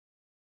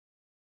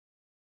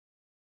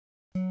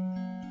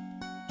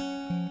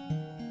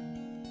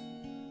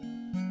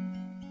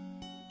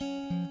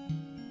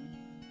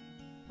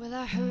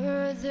I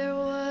heard there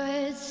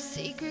was a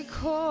secret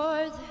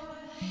chord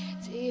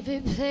that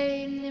David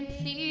played and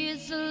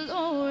pleased the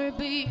Lord,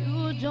 but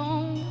you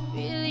don't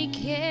really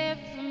care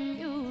for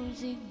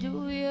music,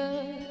 do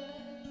you?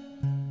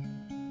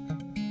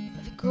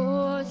 But it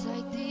goes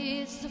like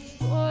this: the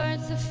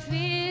fourth, the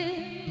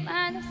fifth,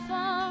 minor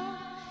fall,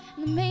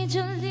 and the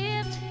major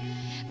lift,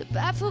 the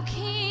baffled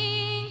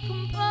king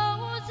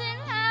composing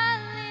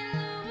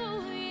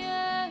hallelujah,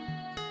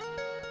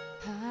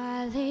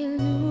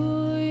 hallelujah,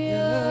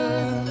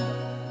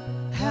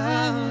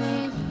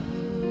 hallelujah,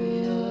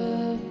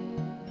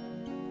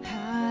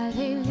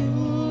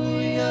 hallelujah,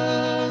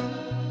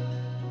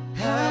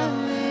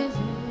 hallelujah.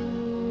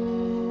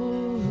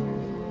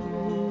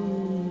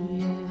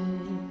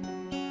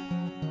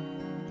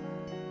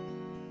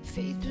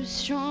 Faith was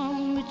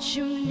strong, but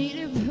you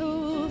needed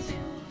proof.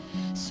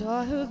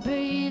 Saw her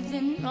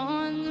bathing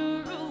on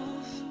the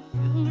roof,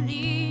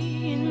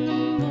 beauty in the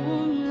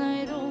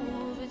moonlight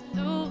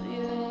overthrew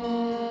you.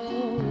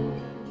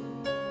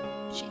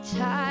 She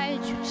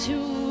tied you to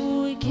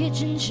a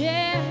kitchen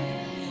chair,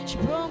 she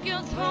broke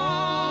your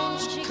throne,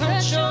 she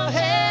cut your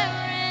hair,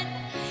 and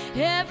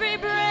every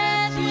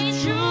breath we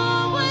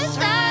drew was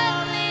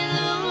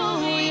hallelujah,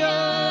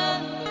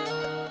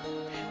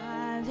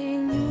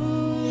 hallelujah,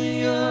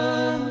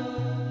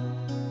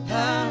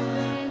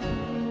 hallelujah,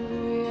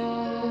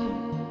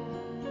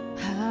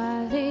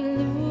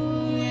 hallelujah,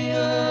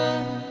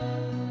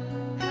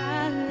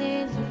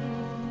 hallelujah.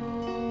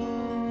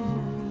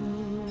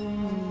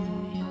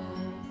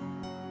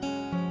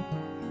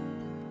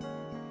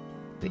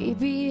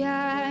 Baby,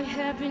 I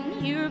have been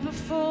here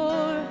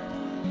before,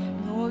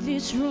 know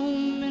this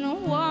room and I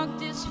walk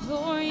this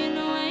floor. You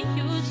know I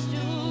used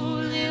to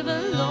live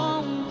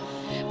alone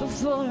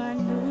before I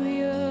knew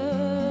you.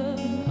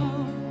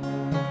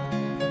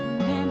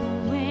 Remember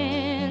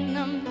when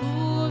I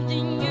moved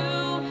in you,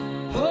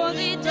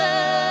 holy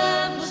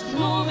dove was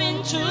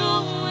moving too,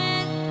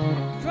 and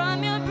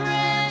from your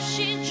breath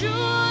she drew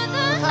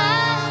the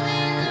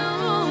hallelujah,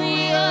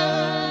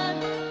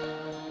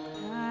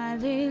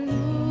 hallelujah,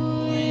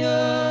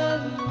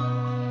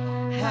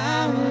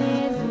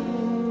 hallelujah,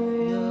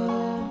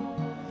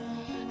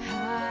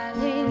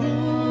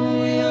 hallelujah,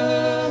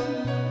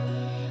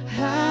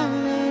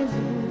 hallelujah.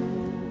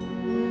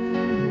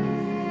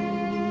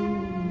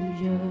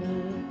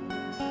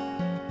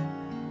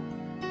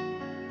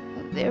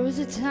 There was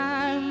a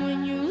time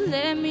when you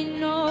let me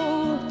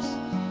know what's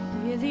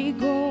really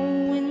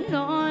going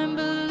on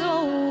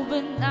below,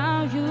 but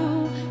now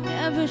you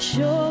never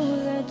show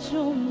that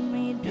to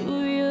me,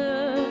 do you?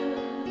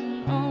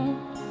 No.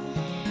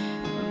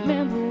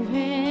 Remember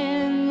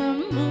when I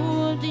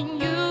moved in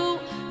you,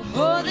 the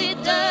holy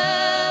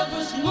dove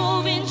was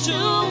moving too,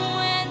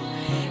 and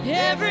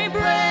every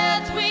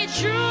breath we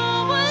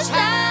drew was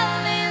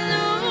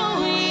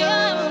hallelujah,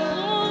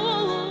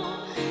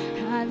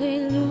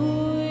 hallelujah,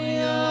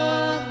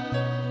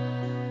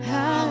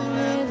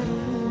 hallelujah,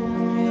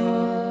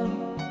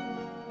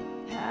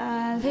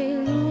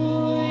 hallelujah,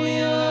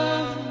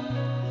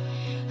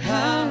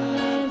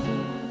 hallelujah.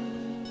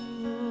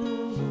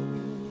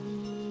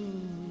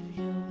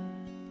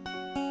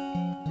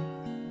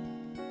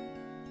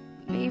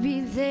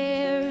 Maybe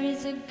there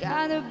is a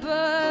God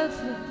above.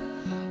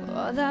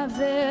 All I've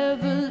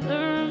ever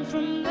learned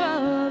from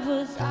love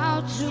was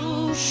how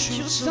to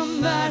shoot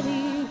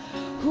somebody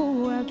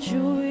who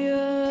outdrew you.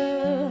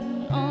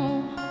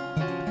 Oh,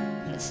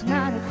 it's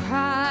not a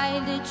cry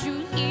that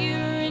you hear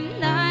at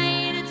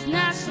night. It's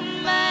not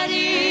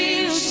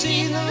somebody who's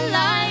seen the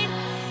light.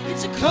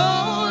 It's a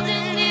cold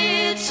and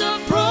it's a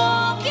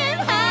broken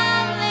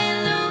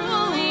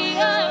hallelujah,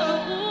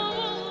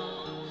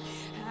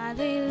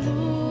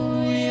 hallelujah,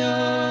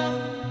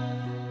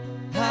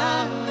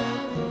 hallelujah,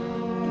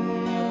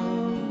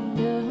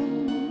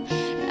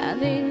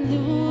 hallelujah,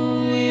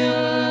 hallelujah,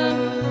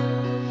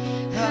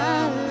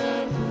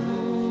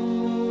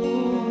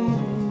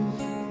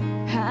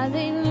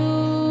 hallelujah,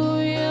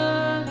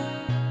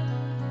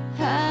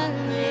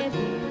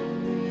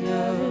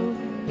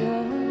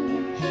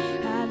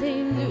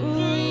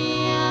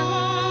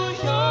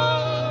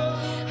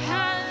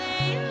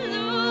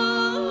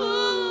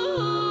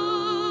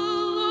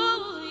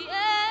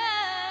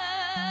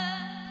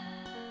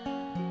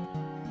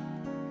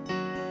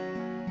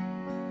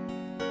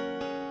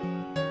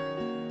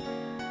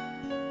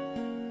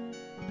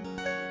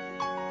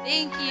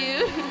 Thank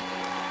you.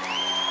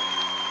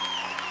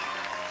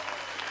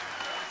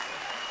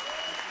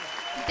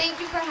 Thank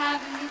you for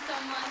having me so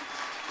much.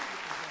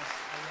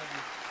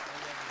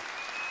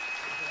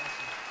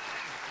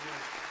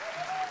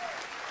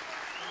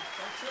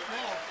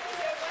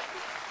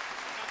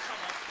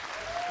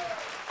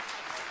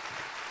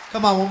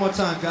 Come on, one more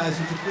time, guys,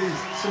 would you please?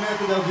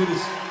 Samantha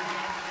DelGuidice.